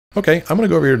Okay, I'm gonna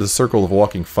go over here to the Circle of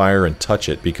Walking Fire and touch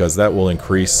it, because that will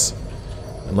increase...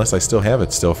 Unless I still have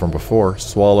it still from before.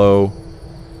 Swallow.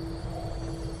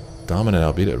 Dominant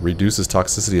albedo. Reduces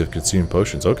toxicity of consumed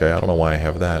potions. Okay, I don't know why I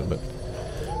have that, but...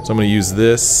 So I'm gonna use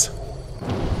this.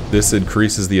 This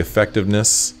increases the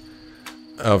effectiveness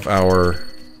of our...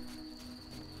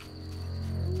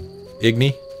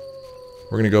 Igni.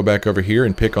 We're gonna go back over here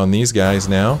and pick on these guys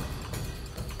now.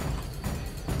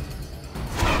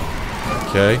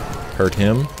 Okay, hurt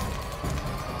him.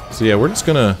 So yeah, we're just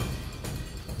gonna...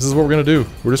 This is what we're gonna do.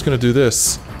 We're just gonna do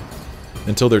this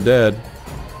until they're dead.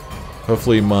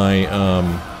 Hopefully my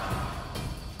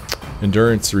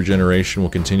endurance regeneration will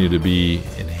continue to be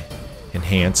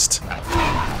enhanced.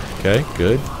 Okay,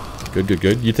 good. Good, good,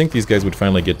 good. You'd think these guys would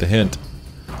finally get the hint.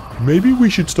 Maybe we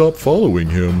should stop following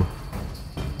him.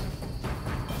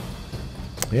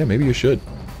 Yeah, maybe you should.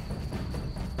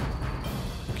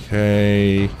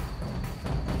 Okay...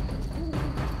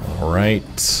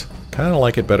 Alright. Kind of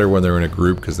like it better when they're in a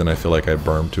group, because then I feel like I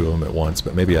burn two of them at once,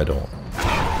 but maybe I don't.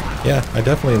 Yeah, I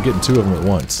definitely am getting two of them at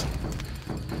once.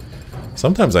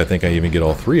 Sometimes I think I even get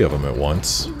all three of them at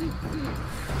once.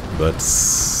 But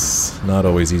it's not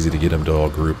always easy to get them to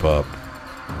all group up.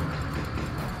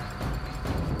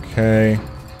 Okay.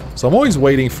 So I'm always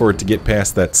waiting for it to get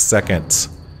past that second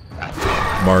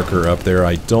marker up there.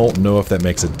 I don't know if that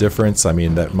makes a difference. I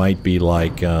mean, that might be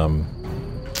like...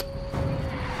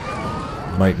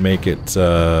 might make it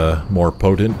more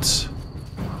potent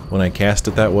when I cast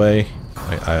it that way.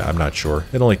 I'm not sure.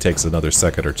 It only takes another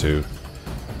second or two.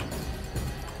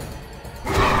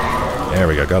 There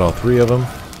we go. Got all three of them.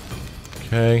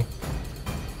 Okay.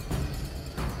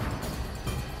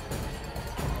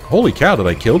 Holy cow, did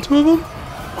I kill two of them?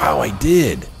 Wow, I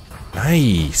did.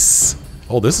 Nice.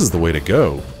 Oh, this is the way to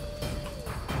go.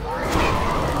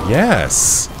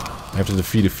 Yes. I have to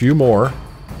defeat a few more.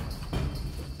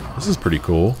 This is pretty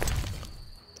cool.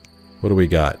 What do we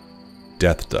got?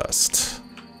 Death dust.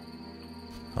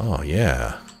 Oh,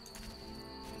 yeah.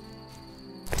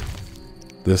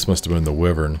 This must have been the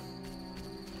wyvern.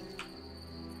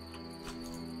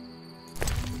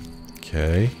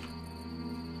 Okay.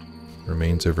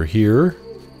 Remains over here.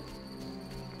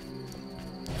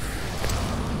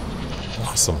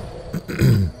 Awesome.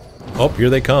 Oh, here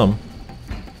they come.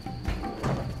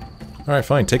 Alright,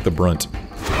 fine. Take the brunt.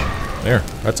 There,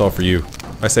 that's all for you.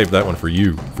 I saved that one for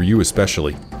you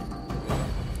especially.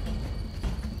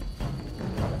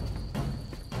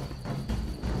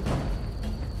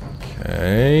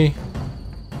 Okay.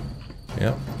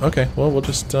 Yep, okay, well we'll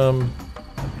just,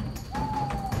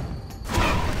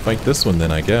 fight this one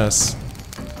then, I guess.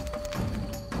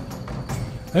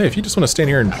 Hey, if you just want to stand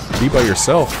here and be by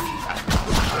yourself...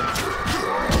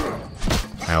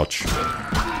 Ouch.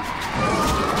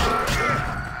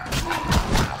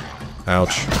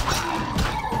 Ouch.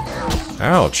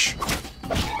 Ouch.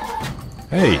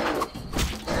 Hey.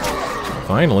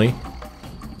 Finally.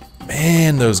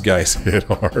 Man, those guys hit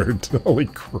hard. Holy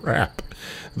crap.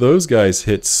 Those guys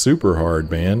hit super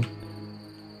hard, man.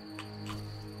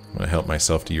 I'm gonna help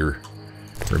myself to your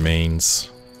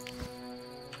remains.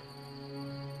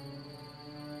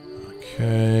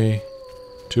 Okay.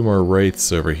 Two more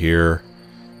wraiths over here.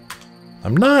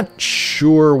 I'm not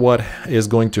sure what is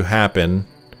going to happen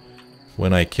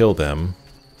when I kill them.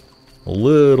 A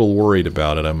little worried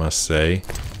about it, I must say.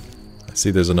 I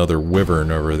see there's another wyvern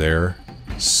over there.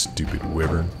 Stupid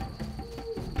wyvern.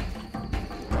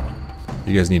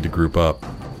 You guys need to group up.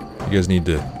 You guys need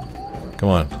to... Come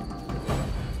on.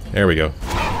 There we go.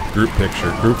 Group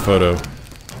picture. Group photo.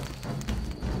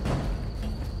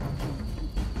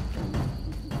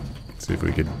 Let's see if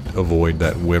we could avoid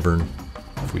that wyvern.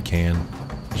 If we can.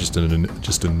 Just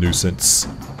a nuisance.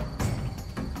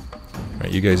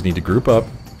 Alright, you guys need to group up.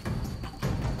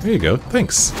 There you go.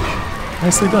 Thanks.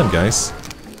 Nicely done, guys.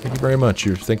 Thank you very much.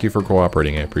 Thank you for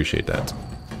cooperating. I appreciate that.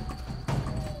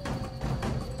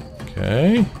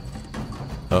 Okay.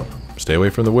 Oh, stay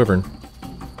away from the wyvern.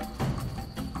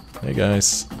 Hey,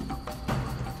 guys.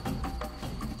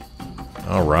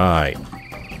 Alright.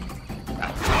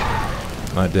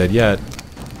 Not dead yet.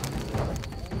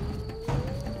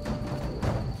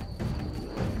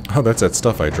 Oh, that's that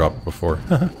stuff I dropped before.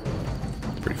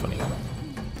 It's pretty funny.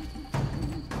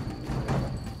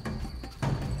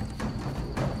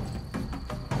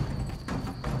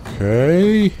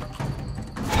 Okay.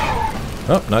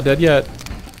 Oh, not dead yet.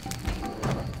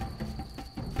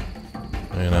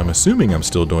 And I'm assuming I'm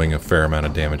still doing a fair amount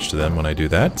of damage to them when I do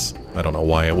that. I don't know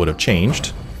why it would have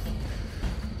changed.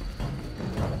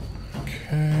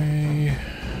 Okay.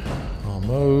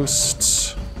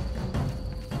 Almost.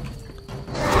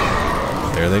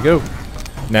 There they go.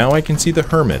 Now I can see the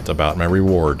hermit about my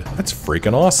reward. That's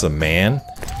freaking awesome, man.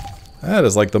 That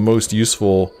is like the most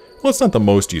useful... Well, it's not the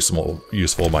most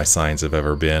useful my signs have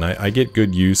ever been. I get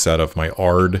good use out of my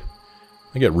Ard.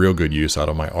 I get real good use out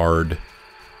of my Ard.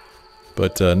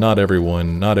 But not every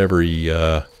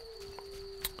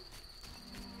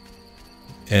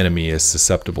enemy is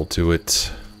susceptible to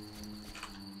it.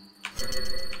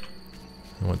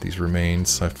 I want these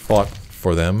remains. I fought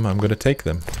for them. I'm going to take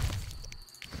them.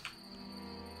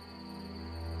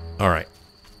 Alright.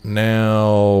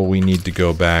 Now we need to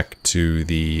go back to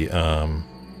the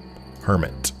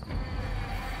hermit.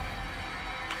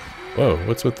 Whoa,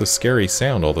 what's with the scary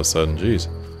sound all of a sudden? Jeez.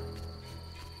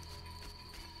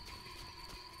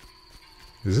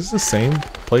 Is this the same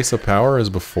place of power as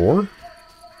before?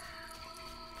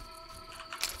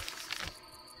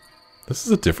 This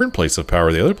is a different place of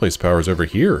power. The other place of power is over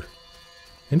here.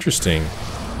 Interesting.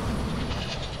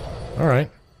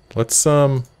 Alright. Let's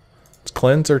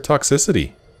cleanse our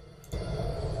toxicity.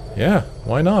 Yeah,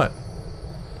 why not?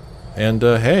 And,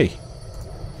 hey.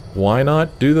 Why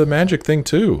not do the magic thing,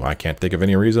 too? I can't think of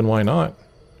any reason why not.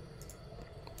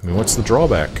 I mean, what's the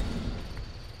drawback?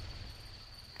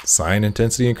 Sign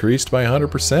intensity increased by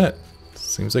 100%.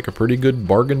 Seems like a pretty good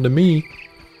bargain to me.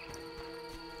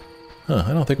 Huh,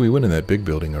 I don't think we went in that big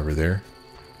building over there.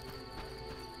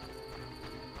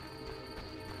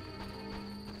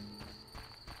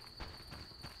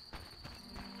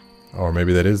 Or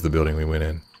maybe that is the building we went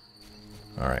in.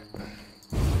 Alright.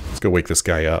 Let's go wake this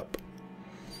guy up.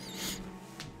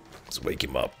 Let's wake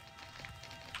him up.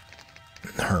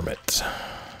 Hermit.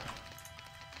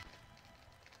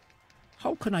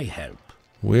 How can I help?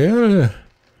 Well,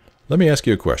 let me ask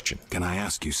you a question. Can I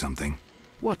ask you something?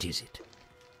 What is it?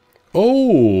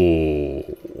 Oh,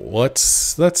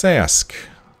 let's ask.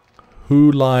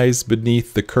 Who lies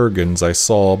beneath the kurgans I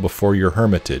saw before your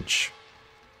hermitage?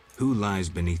 Who lies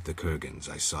beneath the kurgans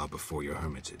I saw before your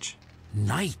hermitage?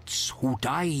 Knights who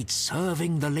died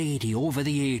serving the lady over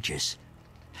the ages.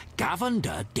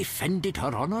 Gavender defended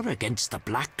her honor against the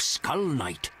Black Skull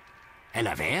Knight.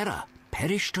 Elavera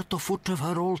perished at the foot of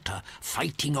her altar,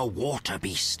 fighting a water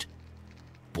beast.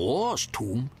 Boar's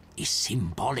tomb is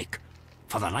symbolic,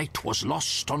 for the knight was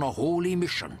lost on a holy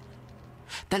mission.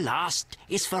 The last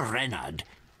is for Renard,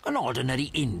 an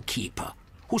ordinary innkeeper,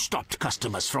 who stopped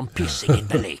customers from pissing in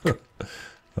the lake.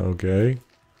 Okay.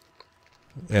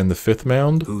 And the fifth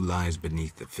mound? Who lies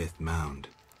beneath the fifth mound?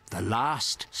 The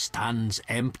last stands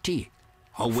empty,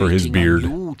 for his beard. A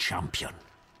new champion.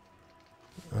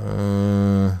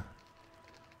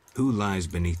 Who lies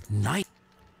beneath... Night.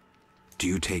 Do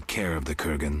you take care of the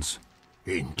kurgans?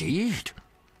 Indeed.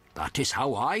 That is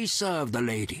how I serve the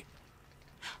lady.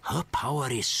 Her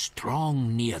power is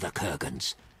strong near the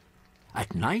kurgans.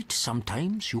 At night,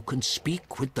 sometimes, you can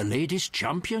speak with the lady's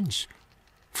champions.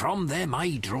 From them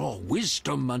I draw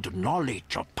wisdom and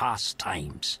knowledge of past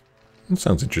times. That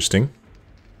sounds interesting.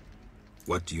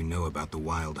 What do you know about the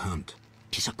Wild Hunt?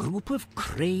 'Tis a group of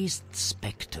crazed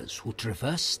spectres who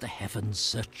traverse the heavens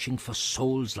searching for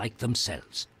souls like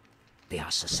themselves. They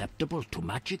are susceptible to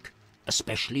magic,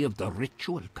 especially of the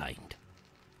ritual kind.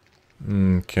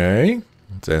 Okay.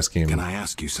 Let's ask him. Can I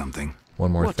ask you something?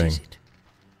 One more thing. What is it?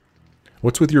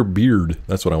 What's with your beard?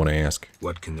 That's what I want to ask.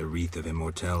 What can the Wreath of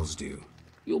Immortelles do?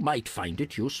 You might find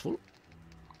it useful.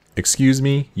 Excuse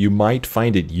me? You might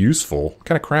find it useful? What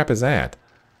kind of crap is that?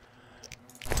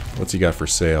 What's he got for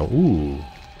sale? Ooh.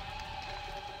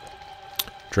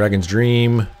 Dragon's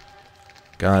Dream.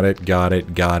 Got it, got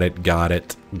it, got it, got it,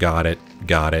 got it,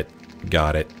 got it,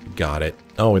 got it, got it.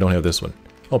 Oh, we don't have this one.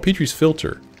 Oh, Petrie's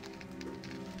Filter.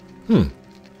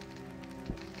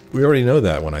 We already know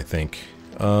that one, I think.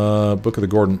 Book of the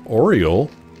Gordon Oriole.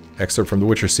 Excerpt from The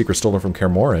Witcher's Secret stolen from Kaer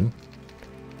Morhen.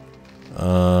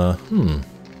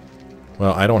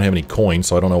 Well, I don't have any coins,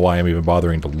 so I don't know why I'm even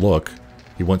bothering to look.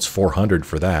 He wants 400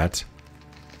 for that.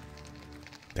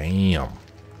 Damn.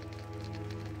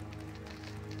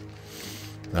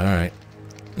 Alright.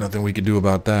 Nothing we could do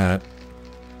about that.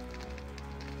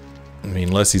 I mean,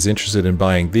 unless he's interested in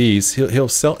buying these, he'll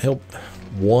sell...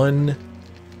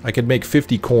 I could make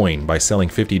 50 coin by selling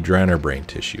 50 Draenor brain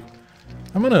tissue.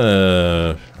 I'm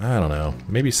gonna... I don't know.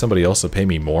 Maybe somebody else will pay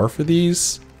me more for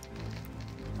these?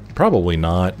 Probably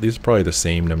not. These are probably the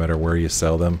same no matter where you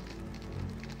sell them.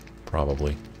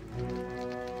 Probably.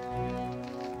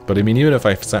 But I mean, even if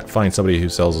I find somebody who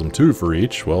sells them 2 for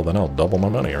each, well, then I'll double my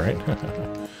money, right?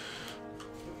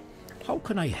 How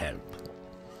can I help?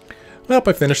 Well,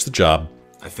 I finished the job.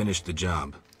 I finished the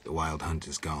job. The Wild Hunt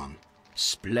is gone.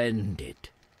 Splendid.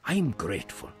 I'm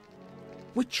grateful.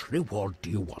 Which reward do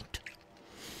you want?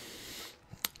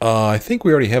 I think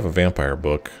we already have a vampire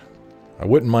book. I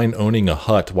wouldn't mind owning a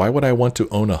hut. Why would I want to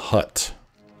own a hut?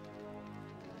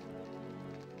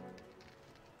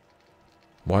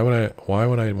 Why would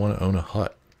I want to own a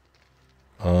hut?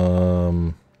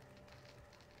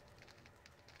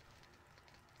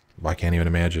 I can't even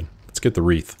imagine. Let's get the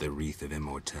wreath. The Wreath of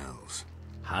Immortals.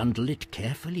 Handle it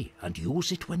carefully and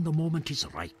use it when the moment is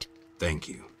right. Thank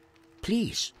you.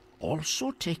 Please,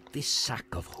 also take this sack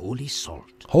of holy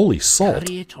salt. Holy salt?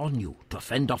 Carry it on you to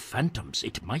fend off phantoms.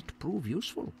 It might prove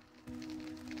useful.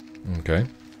 Okay.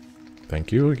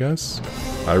 Thank you, I guess.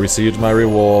 I received my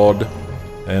reward.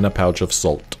 And a pouch of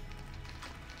salt.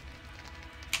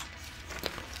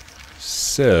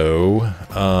 So,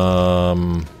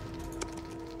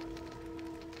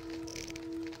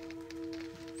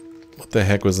 what the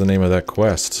heck was the name of that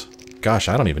quest? Gosh,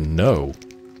 I don't even know.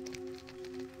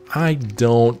 I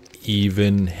don't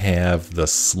even have the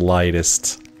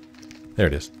slightest... There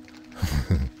it is.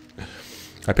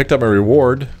 I picked up my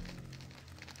reward.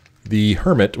 The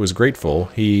hermit was grateful.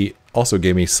 He also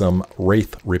gave me some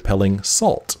wraith-repelling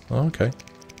salt. Oh, okay.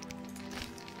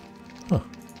 Huh.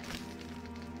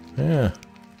 Yeah.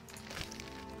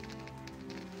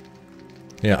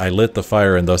 Yeah, I lit the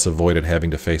fire and thus avoided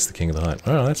having to face the king of the hunt.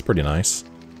 Oh, that's pretty nice.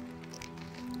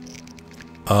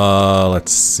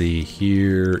 Let's see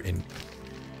here.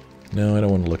 No, I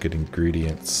don't want to look at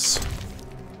ingredients.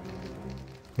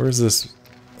 Where's this?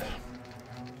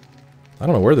 I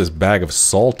don't know where this bag of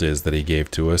salt is that he gave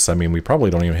to us. I mean, we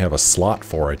probably don't even have a slot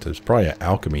for it. It's probably an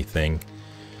alchemy thing.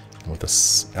 With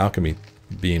the alchemy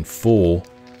being full.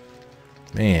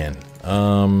 Man.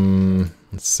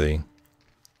 Let's see.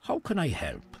 How can I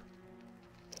help?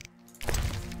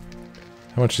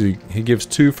 How much he gives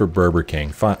 2 for Berber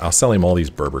Cane. Fine, I'll sell him all these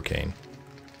Berber Cane.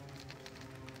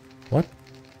 What?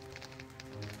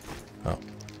 Oh.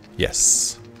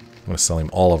 Yes. I'm going to sell him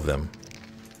all of them.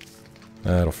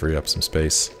 That'll free up some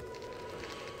space.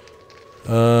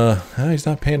 He's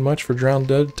not paying much for drowned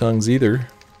dead tongues either.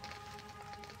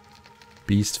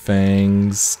 Beast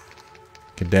fangs.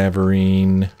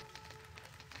 Cadaverine.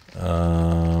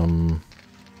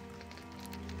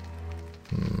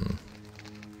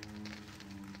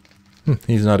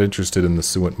 He's not interested in the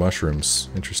suet mushrooms.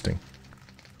 Interesting.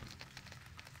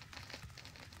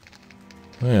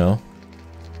 Well.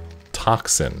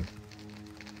 Toxin.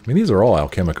 I mean, these are all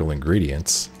alchemical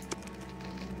ingredients.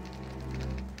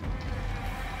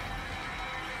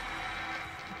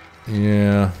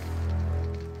 Yeah.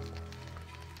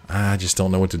 I just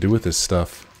don't know what to do with this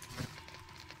stuff.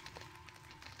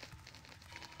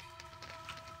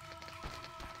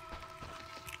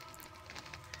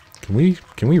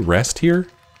 Can we rest here?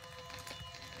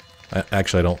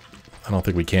 Actually, I don't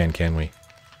think we can we?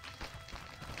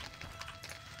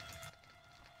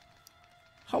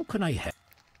 How can I help?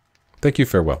 Thank you,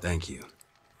 farewell. Thank you.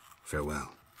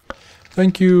 Farewell.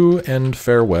 Thank you, and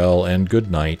farewell, and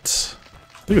good night.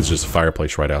 I think it's just a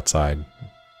fireplace right outside.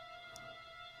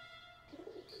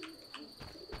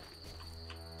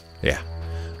 Yeah.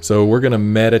 So we're gonna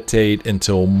meditate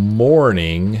until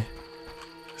morning.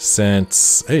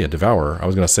 Since... Hey, a Devourer. I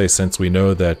was gonna say since we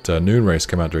know that noon rays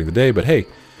come out during the day, but hey,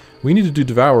 we need to do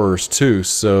Devourers too,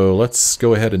 so let's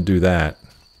go ahead and do that.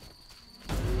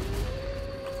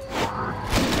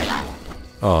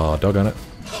 Aw, doggone it.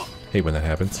 Hate when that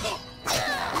happens.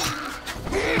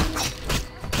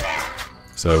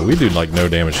 So we do like no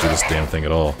damage to this damn thing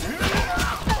at all.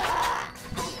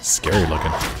 Scary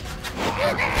looking.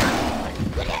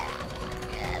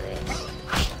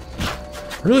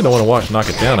 I really don't want to knock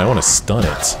it down, I want to stun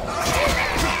it.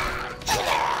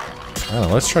 I don't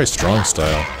know, let's try strong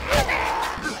style.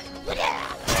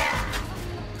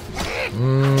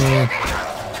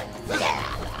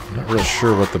 Not real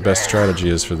sure what the best strategy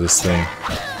is for this thing.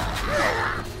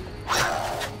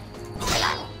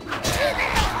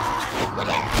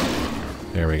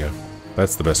 There we go.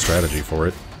 That's the best strategy for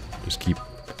it. Just keep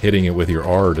hitting it with your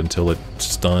Ard until it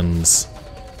stuns.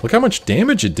 Look how much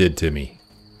damage it did to me.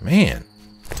 Man.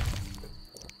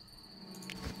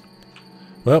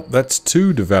 Well, that's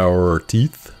 2 Devourer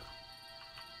teeth.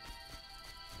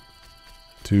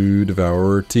 2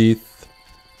 Devourer teeth.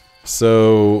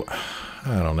 So,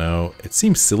 I don't know. It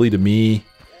seems silly to me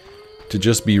to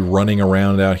just be running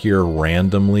around out here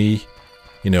randomly.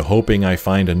 You know, hoping I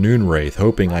find a Noon Wraith,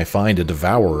 hoping I find a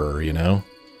Devourer, you know?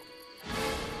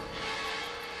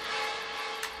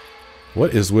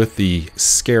 What is with the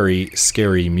scary,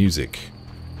 scary music?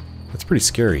 That's pretty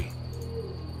scary.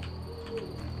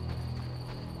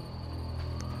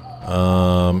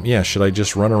 Yeah, should I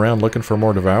just run around looking for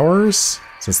more Devourers?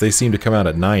 Since they seem to come out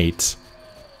at night.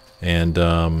 And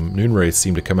noon wraiths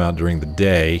seem to come out during the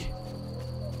day.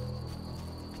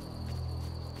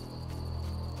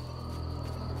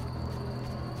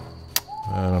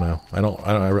 I don't know.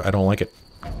 I don't like it.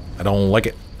 I don't like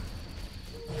it.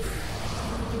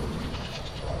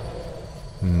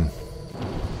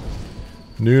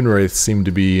 Noon wraiths seem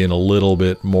to be in a little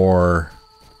bit more.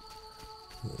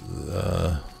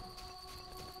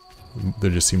 There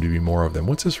just seem to be more of them.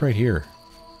 What's this right here?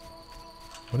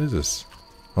 What is this?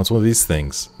 Oh, it's one of these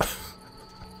things.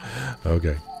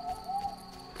 Okay.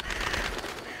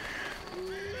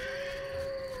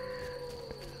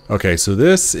 Okay, so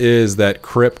this is that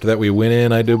crypt that we went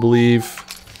in, I do believe.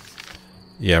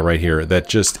 Yeah, right here. That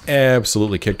just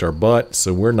absolutely kicked our butt,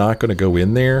 so we're not going to go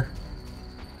in there.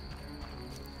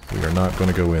 We are not going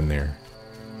to go in there.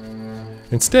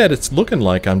 Instead, it's looking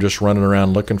like I'm just running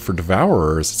around looking for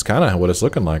Devourers. It's kind of what it's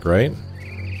looking like, right?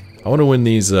 I wonder when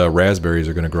these raspberries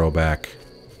are going to grow back.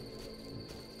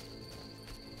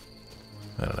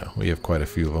 I don't know. We have quite a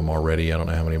few of them already. I don't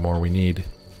know how many more we need.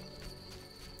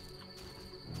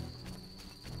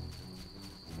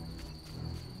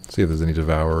 See if there's any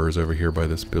Devourers over here by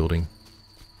this building.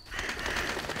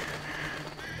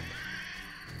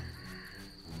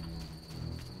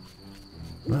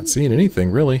 Not seeing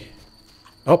anything, really.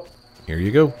 Oh, here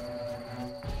you go.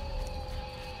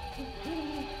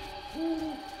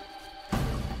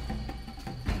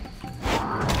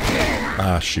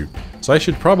 Ah, shoot. So I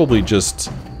should probably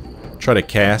just try to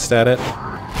cast at it.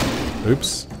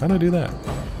 Oops, how'd I do that?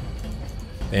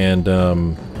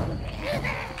 And,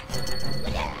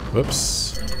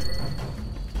 whoops.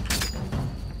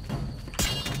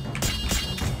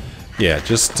 Yeah,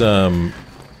 just,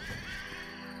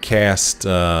 cast,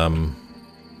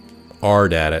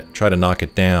 Ard at it, try to knock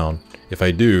it down. If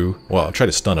I do, well, I'll try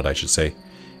to stun it, I should say.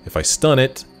 If I stun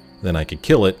it, then I can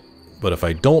kill it, but if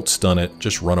I don't stun it,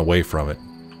 just run away from it.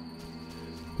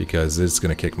 Because it's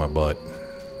gonna kick my butt.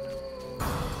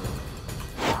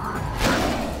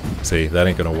 See, that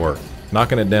ain't gonna work.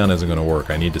 Knocking it down isn't gonna work,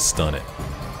 I need to stun it.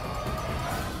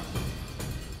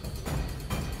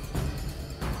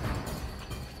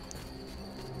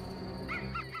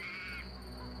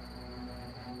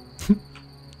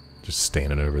 Just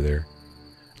standing over there.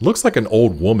 Looks like an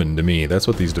old woman to me. That's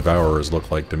what these Devourers look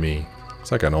like to me.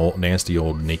 It's like an old, nasty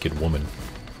old naked woman.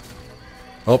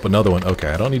 Oh, another one. Okay,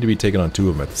 I don't need to be taking on two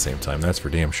of them at the same time. That's for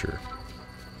damn sure.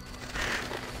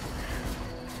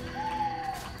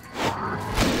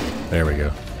 There we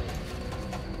go.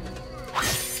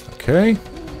 Okay,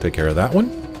 take care of that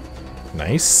one.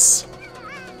 Nice.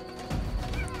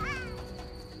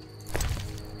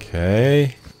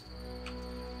 Okay.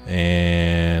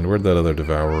 And where'd that other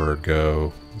Devourer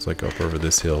go? It's like up over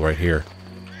this hill right here.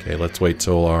 Okay, let's wait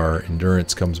till our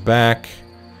endurance comes back.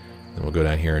 Then we'll go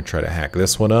down here and try to hack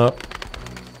this one up.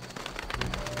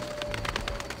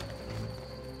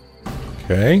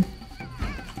 Okay.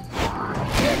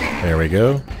 There we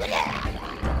go.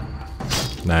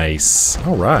 Nice.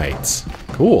 Alright.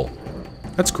 Cool.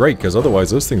 That's great, because otherwise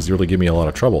those things really give me a lot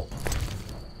of trouble.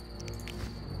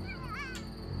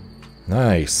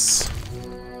 Nice.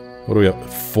 What do we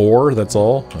have? 4? That's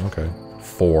all? Okay.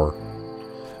 4.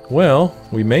 Well,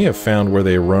 we may have found where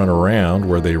they run around,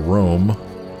 where they roam.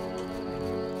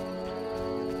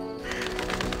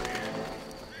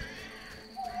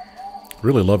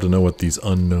 Really love to know what these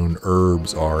unknown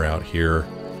herbs are out here.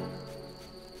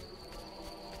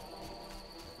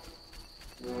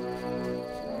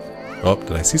 Oh,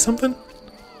 did I see something?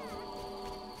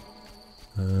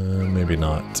 Maybe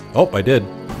not. Oh, I did.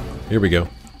 Here we go.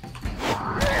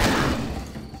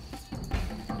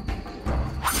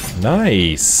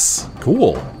 Nice.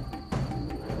 Cool.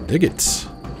 Dig it.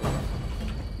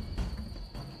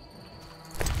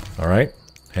 Alright.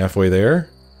 Halfway there.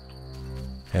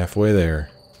 Halfway there.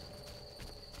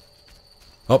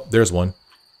 Oh, there's one.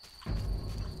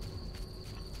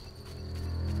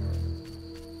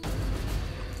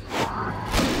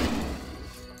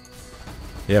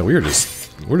 Yeah, we're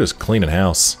just cleaning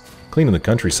house. Cleaning the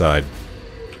countryside.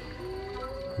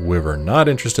 Wyvern. Not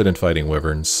interested in fighting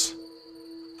wyverns.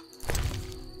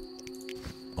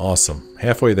 Awesome.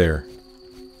 Halfway there.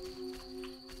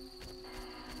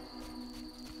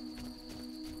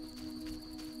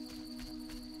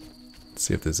 Let's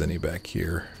see if there's any back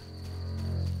here.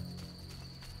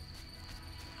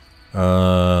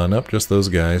 Nope, just those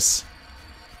guys.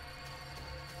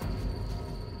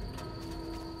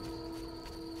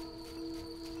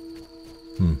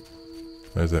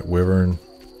 There's that wyvern.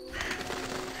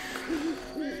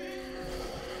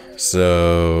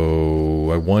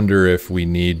 So I wonder if we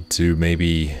need to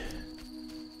maybe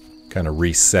kind of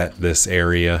reset this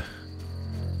area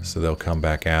So they'll come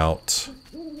back out.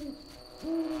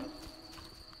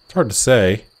 It's hard to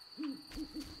say.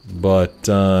 But,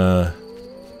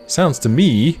 sounds to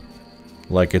me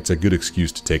like it's a good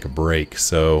excuse to take a break.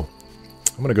 So,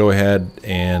 I'm going to go ahead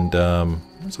and,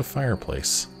 where's a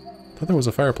fireplace? I thought there was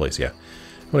a fireplace, yeah.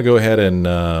 I'm going to go ahead and,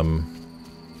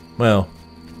 well,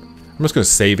 I'm just going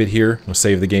to save it here. I'll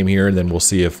save the game here, and then we'll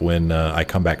see if when I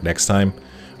come back next time,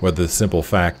 whether the simple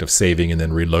fact of saving and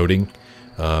then reloading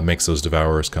makes those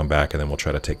Devourers come back, and then we'll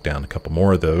try to take down a couple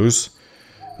more of those.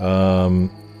 Yeah,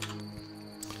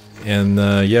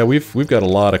 we've got a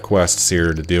lot of quests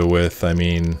here to deal with. I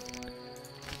mean,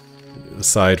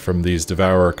 aside from these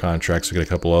Devourer contracts, we got a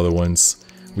couple other ones.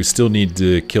 We still need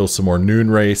to kill some more noon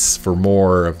wraiths for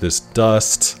more of this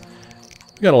dust.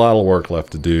 We got a lot of work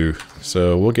left to do,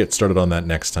 so we'll get started on that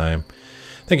next time.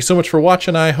 Thank you so much for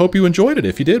watching. I hope you enjoyed it.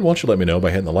 If you did, won't you let me know by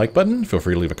hitting the like button? Feel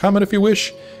free to leave a comment if you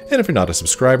wish. And if you're not a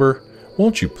subscriber,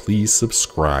 won't you please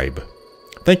subscribe?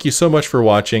 Thank you so much for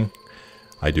watching.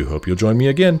 I do hope you'll join me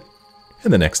again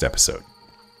in the next episode.